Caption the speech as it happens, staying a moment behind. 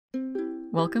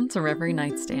Welcome to Reverie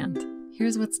Nightstand.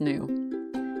 Here's what's new.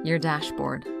 Your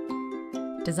dashboard.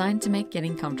 Designed to make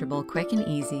getting comfortable quick and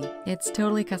easy, it's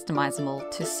totally customizable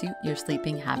to suit your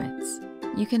sleeping habits.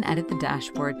 You can edit the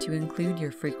dashboard to include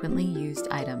your frequently used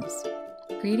items.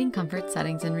 Creating comfort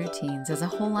settings and routines is a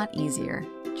whole lot easier.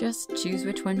 Just choose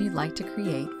which one you'd like to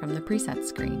create from the preset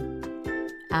screen.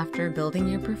 After building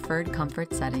your preferred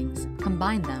comfort settings,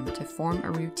 combine them to form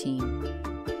a routine.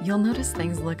 You'll notice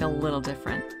things look a little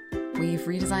different. We've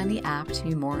redesigned the app to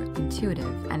be more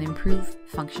intuitive and improve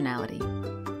functionality.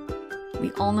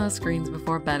 We all know screens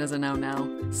before bed is a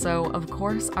no-no, so of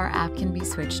course our app can be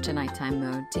switched to nighttime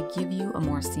mode to give you a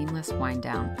more seamless wind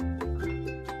down.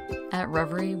 At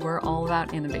Reverie, we're all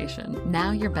about innovation.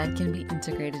 Now your bed can be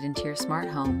integrated into your smart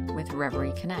home with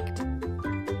Reverie Connect.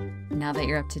 Now that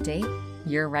you're up to date,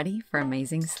 you're ready for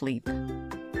amazing sleep.